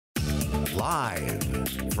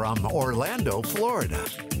Live from Orlando, Florida,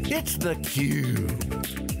 it's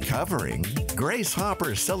theCUBE. Covering Grace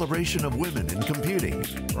Hopper's celebration of women in computing.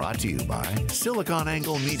 Brought to you by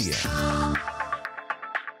SiliconANGLE Media.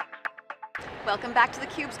 Welcome back to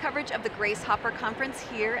theCUBE's coverage of the Grace Hopper Conference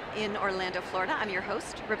here in Orlando, Florida. I'm your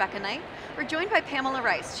host, Rebecca Knight. We're joined by Pamela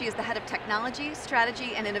Rice. She is the head of Technology,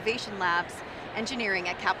 Strategy, and Innovation Labs, Engineering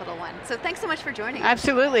at Capital One. So thanks so much for joining us.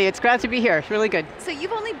 Absolutely, it's glad to be here, really good. So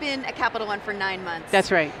you've only been at Capital One for 9 months. That's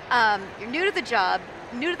right. You're new to the job,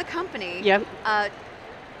 new to the company. Yep.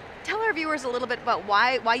 Tell our viewers a little bit about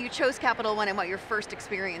why you chose Capital One and what your first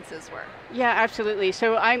experiences were. Yeah, absolutely.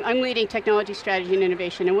 So I'm leading technology, strategy, and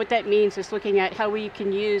innovation, and what that means is looking at how we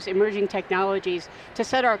can use emerging technologies to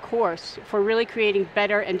set our course for really creating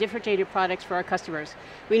better and differentiated products for our customers.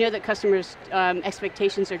 We know that customers'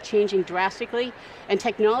 expectations are changing drastically, and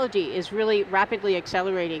technology is really rapidly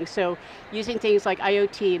accelerating. So using things like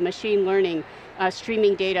IoT, machine learning,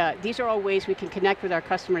 streaming data, these are all ways we can connect with our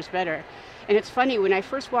customers better. And it's funny, when I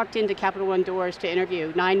first walked into Capital One doors to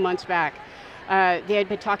interview 9 months back, they had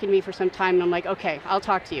been talking to me for some time, and I'm like, okay, I'll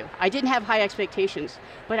talk to you. I didn't have high expectations,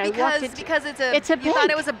 but I walked into— Because you thought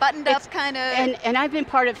it was a buttoned up kind of— And I've been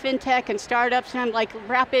part of fintech and startups, and I'm like,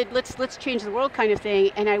 rapid, let's change the world kind of thing.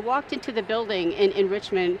 And I walked into the building in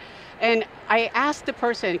Richmond, and I asked the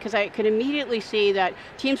person, because I could immediately see that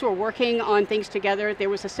teams were working on things together. There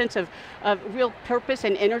was a sense of real purpose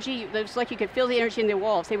and energy. It was like you could feel the energy in the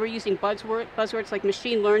walls. They were using buzzwords like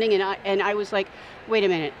machine learning, and I was like, wait a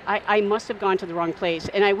minute, I must have gone to the wrong place.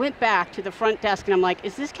 And I went back to the front desk, and I'm like,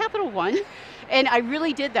 is this Capital One? And I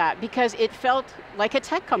really did that, because it felt like a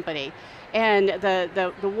tech company. And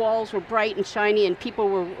the walls were bright and shiny, and people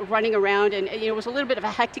were running around, and it was a little bit of a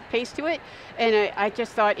hectic pace to it. And I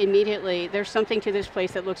just thought immediately, there's something to this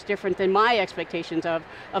place that looks different than my expectations of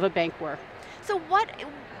a bank were. So what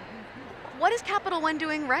is Capital One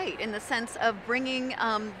doing right in the sense of bringing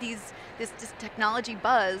this technology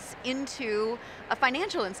buzz into a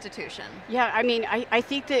financial institution? Yeah, I mean, I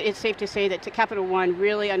think that it's safe to say that Capital One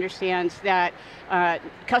really understands that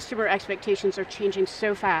customer expectations are changing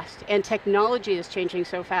so fast, and technology is changing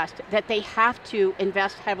so fast, that they have to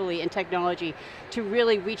invest heavily in technology to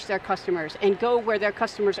really reach their customers and go where their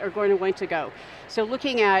customers are going to want to go. So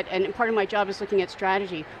looking at, and part of my job is looking at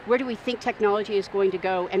strategy, where do we think technology is going to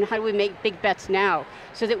go, and how do we make big bets now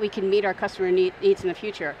so that we can meet our customer needs in the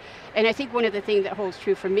future? And I think one of the things that holds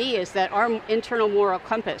true for me is that our internal moral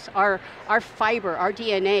compass, our fiber, our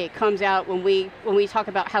DNA comes out when we talk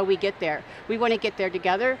about how we get there. We want to get there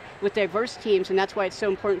together with diverse teams, and that's why it's so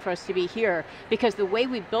important for us to be here, because the way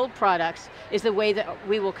we build products is the way that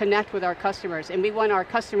we will connect with our customers, and we want our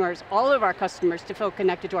customers, all of our customers, to feel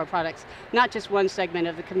connected to our products, not just one segment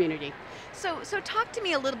of the community. So talk to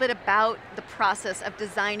me a little bit about the process of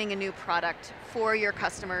designing a new product for your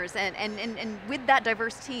customers and with that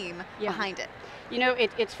diverse team behind it. You know,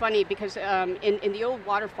 it's funny because in the old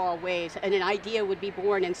waterfall ways, and an idea would be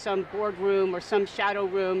born in some boardroom or some shadow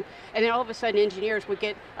room, and then all of a sudden engineers would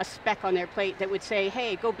get a spec on their plate that would say,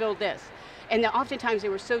 hey, go build this. And oftentimes they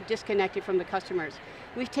were so disconnected from the customers.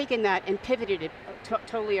 We've taken that and pivoted it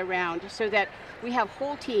totally around so that we have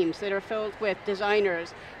whole teams that are filled with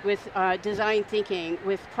designers, with design thinking,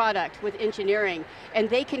 with product, with engineering, and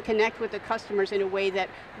they can connect with the customers in a way that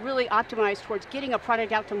really optimized towards getting a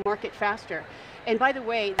product out to market faster. And by the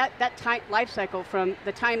way, that time life cycle from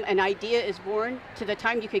the time an idea is born to the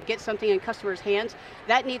time you could get something in customers' hands,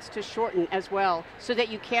 that needs to shorten as well so that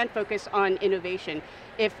you can focus on innovation.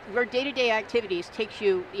 If your day-to-day activities takes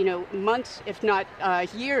you, months, if not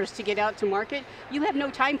years to get out to market, you have no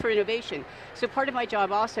time for innovation. So part of my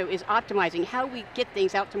job also is optimizing how we get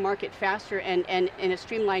things out to market faster and in a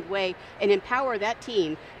streamlined way, and empower that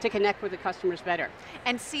team to connect with the customers better.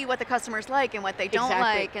 And see what the customers like and what they don't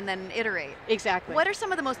like, and then iterate. Exactly. What are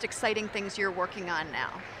some of the most exciting things you're working on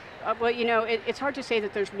now? Well, it's hard to say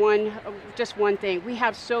that there's just one thing. We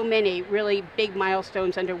have so many really big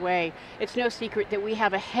milestones underway. It's no secret that we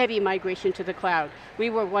have a heavy migration to the cloud.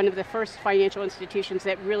 We were one of the first financial institutions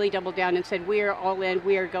that really doubled down and said, we are all in,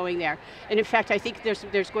 we are going there. And in fact, I think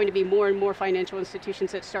there's going to be more and more financial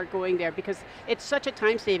institutions that start going there, because it's such a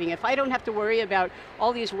time saving. If I don't have to worry about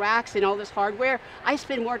all these racks and all this hardware, I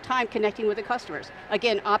spend more time connecting with the customers.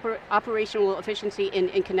 Again, operational efficiency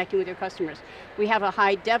in connecting with your customers. We have a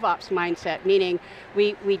high DevOps mindset, meaning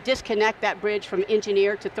we disconnect that bridge from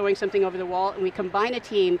engineer to throwing something over the wall, and we combine a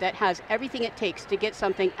team that has everything it takes to get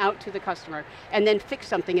something out to the customer, and then fix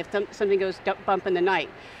something if something goes bump in the night.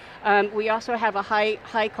 We also have a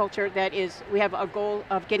high culture that is, we have a goal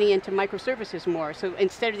of getting into microservices more. So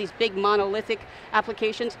instead of these big monolithic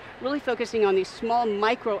applications, really focusing on these small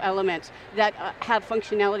micro elements that have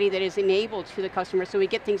functionality that is enabled to the customer so we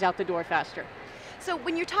get things out the door faster. So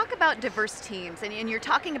when you talk about diverse teams, and you're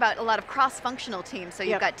talking about a lot of cross-functional teams, so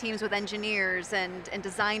you've got teams with engineers and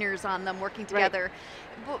designers on them working together,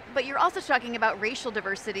 but you're also talking about racial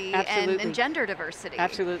diversity and gender diversity.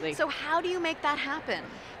 Absolutely. So how do you make that happen?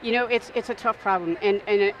 You know, it's a tough problem, and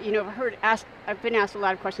you know, I've been asked a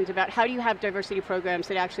lot of questions about how do you have diversity programs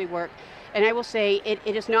that actually work. And I will say, it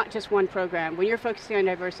is not just one program. When you're focusing on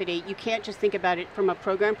diversity, you can't just think about it from a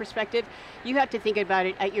program perspective, you have to think about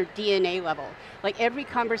it at your DNA level. Like every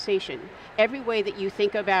conversation, every way that you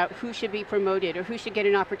think about who should be promoted, or who should get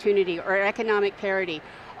an opportunity, or economic parity,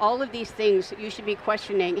 all of these things you should be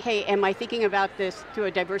questioning, hey, am I thinking about this through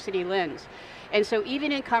a diversity lens? And so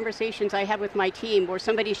even in conversations I have with my team where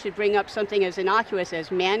somebody should bring up something as innocuous as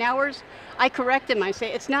man hours, I correct them, I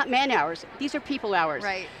say, it's not man hours, these are people hours.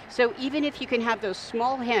 Right. So even if you can have those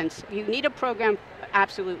small hints, you need a program,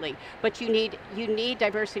 absolutely, but you need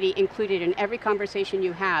diversity included in every conversation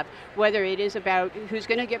you have, whether it is about who's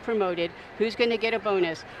going to get promoted, who's going to get a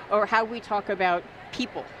bonus, or how we talk about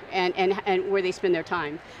people and where they spend their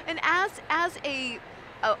time. And as a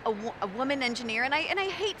woman engineer, and I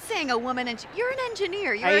hate saying a woman engineer, you're an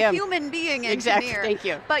engineer, you're a human being engineer. Exactly, thank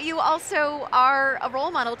you. But you also are a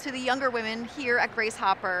role model to the younger women here at Grace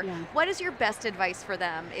Hopper. Yeah. What is your best advice for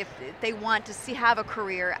them if they want to have a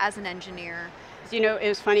career as an engineer? You know, it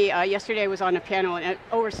was funny, yesterday I was on a panel and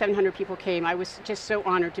over 700 people came. I was just so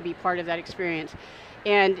honored to be part of that experience.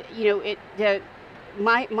 And you know,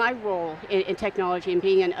 my role in technology and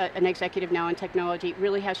being an executive now in technology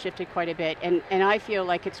really has shifted quite a bit, and I feel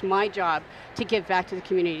like it's my job to give back to the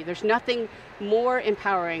community. There's nothing more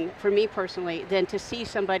empowering for me personally than to see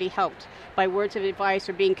somebody helped by words of advice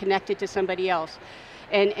or being connected to somebody else.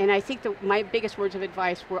 And I think my biggest words of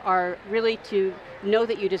advice are really to know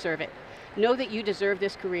that you deserve it. Know that you deserve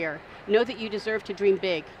this career. Know that you deserve to dream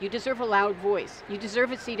big. You deserve a loud voice. You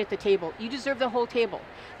deserve a seat at the table. You deserve the whole table.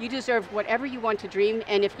 You deserve whatever you want to dream,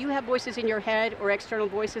 and if you have voices in your head or external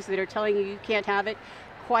voices that are telling you you can't have it,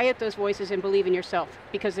 quiet those voices and believe in yourself,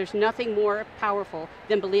 because there's nothing more powerful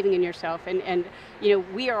than believing in yourself. And you know,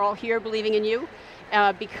 we are all here believing in you,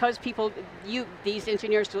 because these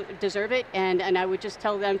engineers deserve it, and I would just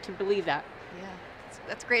tell them to believe that.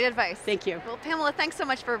 That's great advice. Thank you. Well, Pamela, thanks so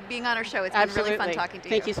much for being on our show. It's been really fun talking to you.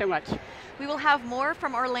 Thank you so much. We will have more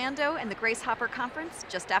from Orlando and the Grace Hopper Conference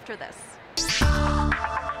just after this.